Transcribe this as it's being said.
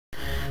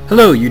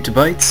Hello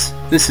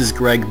YouTubeites, this is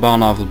Greg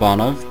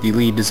Bonov, the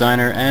lead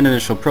designer and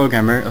initial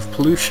programmer of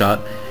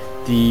Pollushot,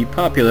 the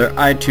popular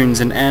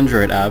iTunes and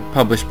Android app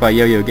published by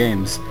Yo-Yo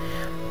Games.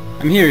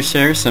 I'm here to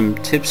share some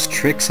tips,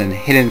 tricks, and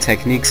hidden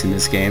techniques in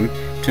this game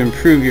to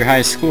improve your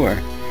high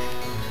score.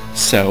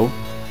 So,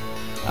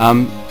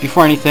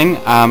 before anything,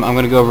 I'm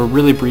going to go over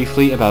really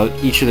briefly about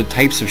each of the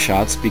types of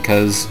shots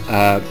because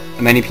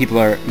many people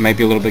might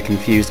be a little bit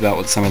confused about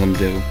what some of them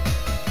do.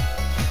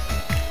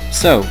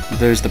 So,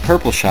 there's the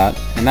purple shot,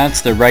 and that's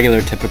the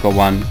regular typical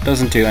one,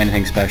 doesn't do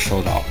anything special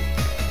at all.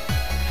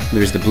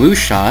 There's the blue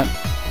shot,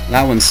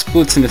 that one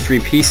splits into 3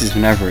 pieces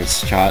whenever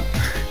it's shot.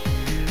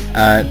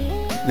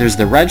 There's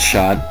the red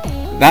shot,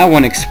 that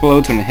one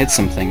explodes when it hits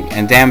something,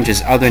 and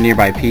damages other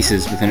nearby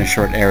pieces within a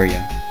short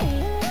area.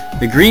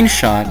 The green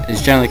shot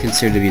is generally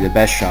considered to be the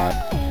best shot,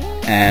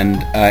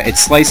 and it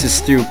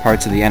slices through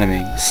parts of the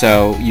enemy,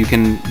 so you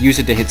can use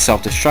it to hit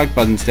self-destruct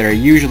buttons that are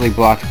usually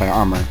blocked by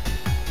armor.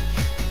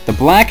 The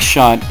black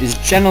shot is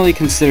generally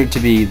considered to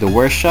be the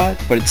worst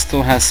shot, but it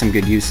still has some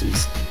good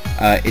uses.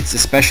 It's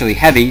especially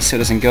heavy, so it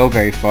doesn't go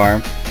very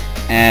far,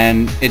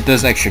 and it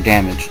does extra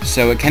damage,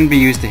 so it can be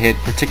used to hit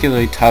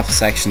particularly tough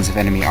sections of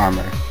enemy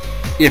armor,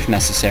 if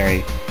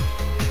necessary.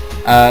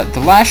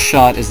 The last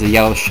shot is the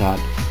yellow shot,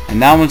 and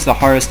that one's the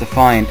hardest to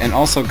find, and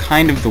also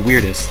kind of the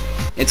weirdest.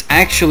 It's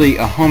actually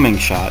a homing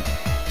shot,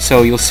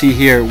 so you'll see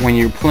here when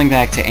you're pulling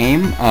back to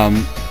aim,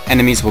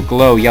 enemies will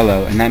glow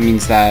yellow, and that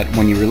means that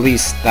when you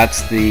release,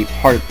 that's the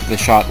part the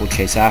shot will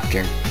chase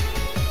after.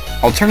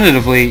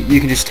 Alternatively,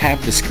 you can just tap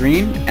the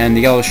screen, and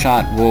the yellow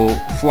shot will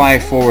fly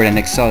forward and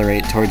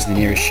accelerate towards the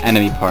nearest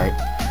enemy part.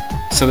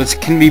 So this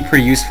can be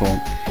pretty useful.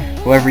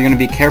 However, you're going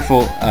to be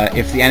careful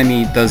if the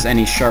enemy does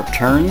any sharp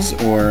turns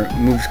or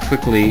moves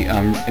quickly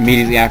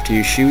immediately after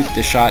you shoot,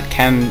 the shot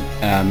can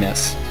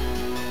miss.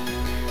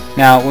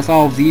 Now, with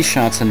all of these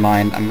shots in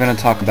mind, I'm going to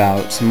talk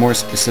about some more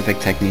specific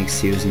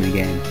techniques to use in the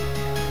game.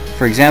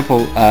 For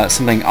example,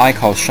 something I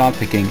call shot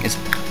picking is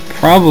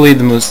probably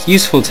the most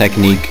useful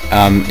technique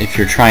if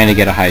you're trying to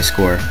get a high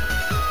score.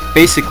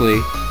 Basically,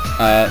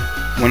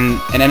 when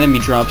an enemy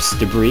drops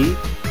debris,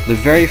 the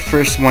very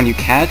first one you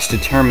catch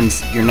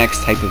determines your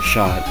next type of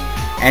shot.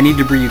 Any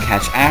debris you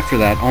catch after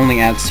that only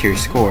adds to your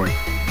score.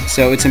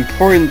 So it's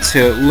important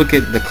to look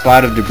at the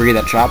cloud of debris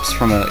that drops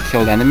from a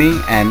killed enemy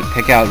and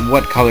pick out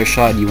what color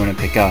shot you want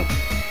to pick up.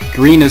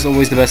 Green is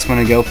always the best one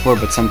to go for,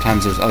 but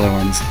sometimes there's other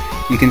ones.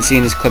 You can see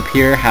in this clip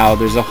here how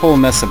there's a whole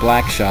mess of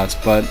black shots,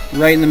 but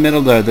right in the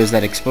middle there's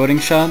that exploding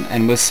shot,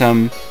 and with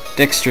some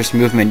dexterous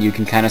movement you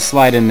can kind of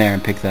slide in there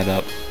and pick that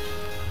up.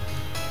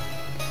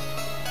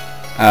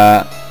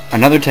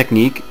 Another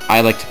technique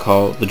I like to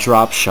call the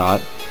drop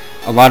shot.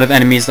 A lot of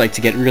enemies like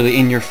to get really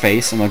in your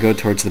face and they'll go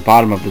towards the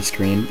bottom of the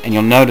screen, and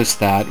you'll notice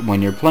that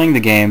when you're playing the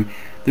game,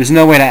 there's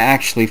no way to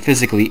actually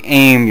physically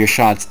aim your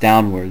shots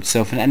downwards, so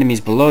if an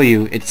enemy's below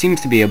you, it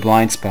seems to be a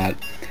blind spot.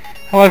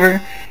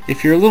 However,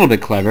 if you're a little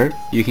bit clever,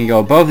 you can go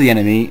above the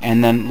enemy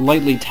and then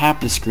lightly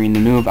tap the screen to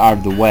move out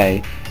of the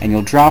way, and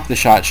you'll drop the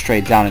shot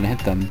straight down and hit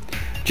them.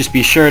 Just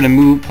be sure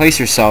to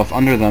place yourself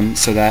under them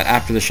so that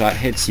after the shot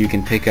hits you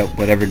can pick up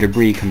whatever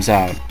debris comes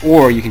out,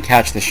 or you can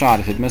catch the shot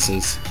if it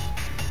misses.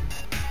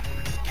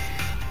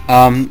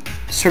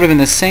 Sort of in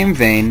the same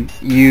vein,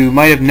 you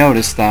might have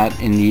noticed that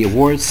in the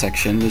awards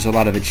section there's a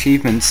lot of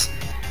achievements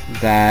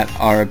that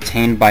are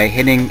obtained by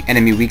hitting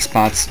enemy weak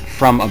spots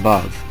from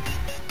above.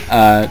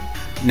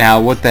 Now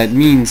what that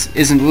means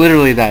isn't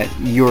literally that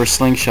your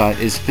slingshot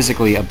is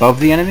physically above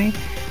the enemy.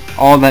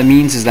 All that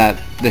means is that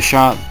the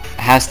shot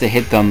has to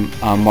hit them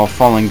while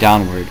falling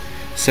downward.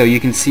 So you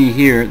can see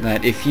here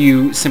that if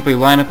you simply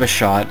line up a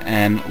shot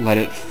and let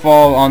it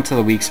fall onto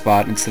the weak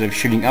spot instead of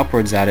shooting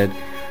upwards at it,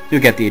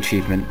 you'll get the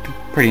achievement.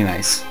 Pretty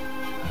nice.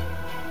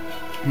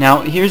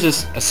 Now here's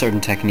a certain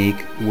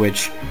technique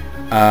which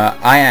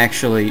I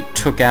actually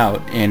took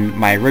out in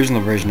my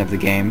original version of the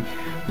game,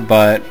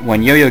 but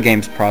when Yo-Yo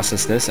Games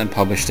processed this and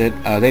published it,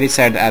 they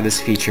decided to add this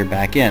feature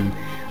back in.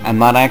 I'm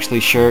not actually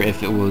sure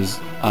if it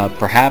was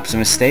perhaps a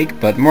mistake,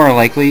 but more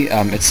likely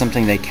it's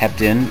something they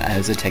kept in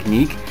as a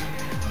technique.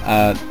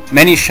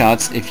 Many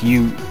shots, if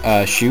you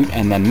shoot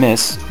and then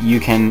miss, you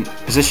can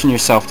position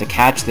yourself to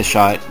catch the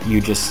shot you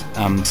just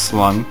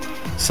slung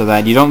so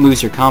that you don't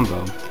lose your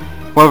combo.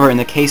 However, in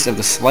the case of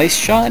the slice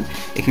shot,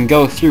 it can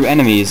go through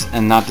enemies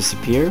and not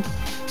disappear.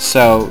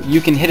 So you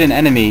can hit an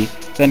enemy,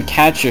 then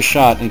catch your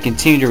shot and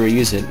continue to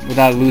reuse it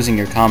without losing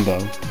your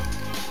combo.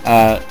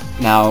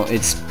 Now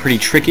it's pretty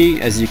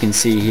tricky, as you can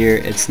see here.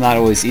 It's not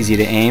always easy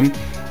to aim,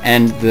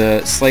 and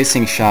the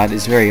slicing shot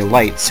is very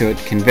light, so it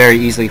can very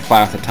easily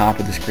fly off the top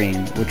of the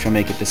screen, which will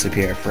make it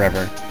disappear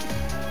forever.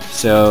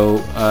 So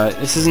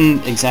this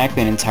isn't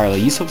exactly an entirely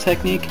useful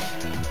technique,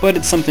 but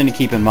it's something to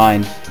keep in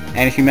mind,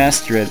 and if you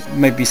master it, it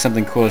might be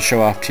something cool to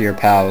show off to your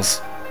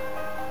pals.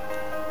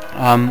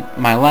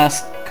 My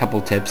last couple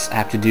tips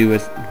have to do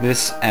with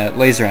this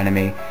laser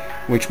enemy,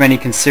 which many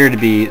consider to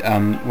be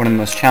one of the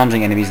most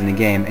challenging enemies in the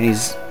game, and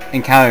he's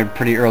encountered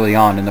pretty early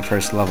on in the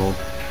first level.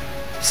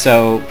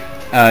 So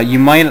You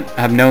might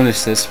have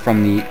noticed this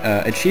from the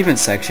achievement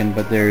section,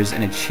 but there's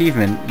an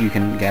achievement you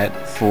can get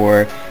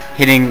for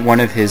hitting one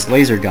of his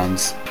laser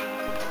guns.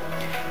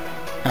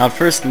 Now at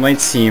first it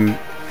might seem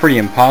pretty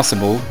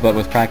impossible, but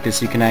with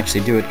practice you can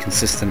actually do it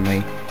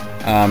consistently.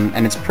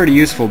 And it's pretty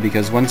useful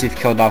because once you've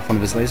killed off one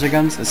of his laser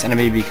guns, this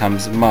enemy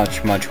becomes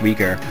much, much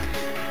weaker.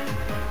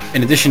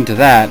 In addition to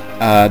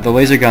that, the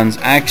laser guns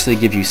actually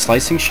give you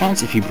slicing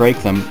shots if you break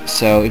them,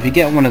 so if you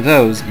get one of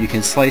those, you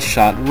can slice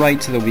shot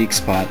right to the weak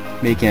spot,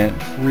 making it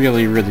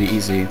really, really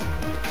easy.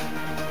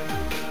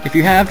 If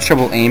you have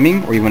trouble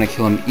aiming, or you want to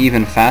kill him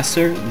even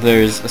faster,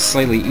 there's a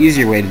slightly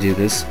easier way to do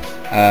this.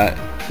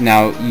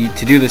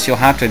 To do this, you'll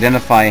have to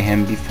identify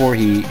him before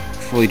he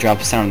fully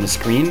drops down on the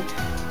screen,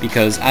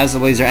 because as the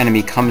laser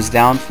enemy comes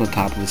down from the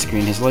top of the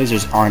screen, his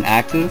lasers aren't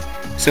active,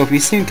 so if you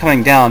see him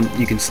coming down,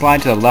 you can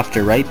slide to the left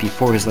or right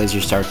before his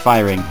lasers start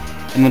firing,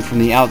 and then from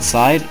the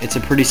outside, it's a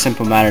pretty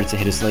simple matter to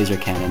hit his laser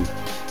cannon.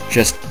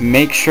 Just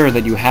make sure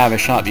that you have a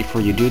shot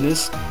before you do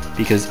this,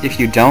 because if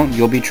you don't,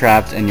 you'll be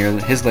trapped and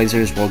his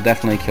lasers will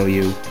definitely kill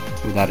you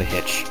without a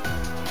hitch.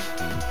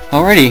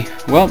 Alrighty,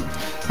 well,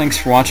 thanks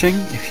for watching.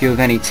 If you have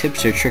any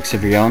tips or tricks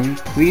of your own,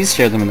 please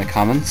share them in the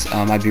comments.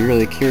 I'd be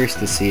really curious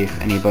to see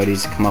if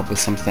anybody's come up with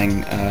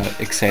something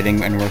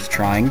exciting and worth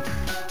trying.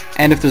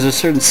 And if there's a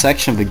certain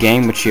section of the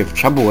game which you have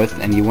trouble with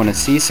and you want to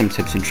see some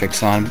tips and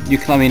tricks on, you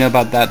can let me know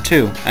about that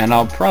too, and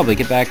I'll probably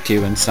get back to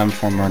you in some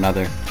form or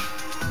another.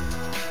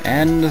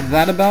 And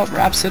that about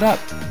wraps it up.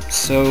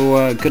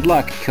 So good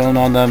luck killing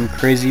all them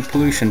crazy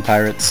pollution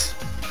pirates.